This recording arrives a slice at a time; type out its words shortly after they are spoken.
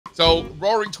So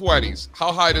roaring 20s.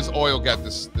 How high does oil get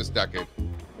this decade?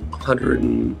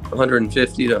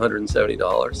 150 to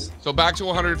 $170. So back to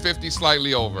 150,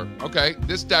 slightly over. Okay,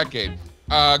 this decade.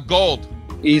 Gold.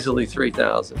 Easily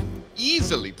 3,000.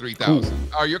 Easily 3,000.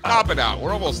 Oh, you're copping out.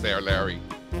 We're almost there, Larry.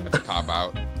 That's a cop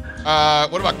out.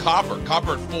 What about copper?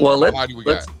 Copper at 4. Well, How high do we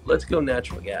get? let's go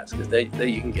natural gas, because they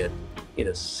you can get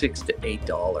 $6 to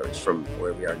 $8 from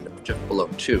where we are, just below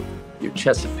 2. Your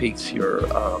Chesapeake's, your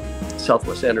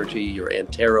Southwest Energy, your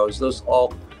Anteros, those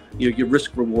all, your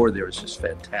risk reward there is just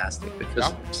fantastic,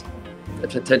 because the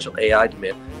potential AI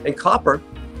demand. And copper,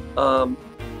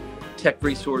 tech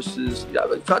resources,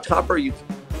 copper,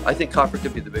 I think copper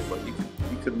could be the big one. You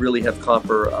could really have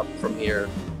copper up from here,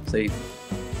 say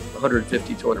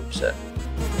 150, 200%.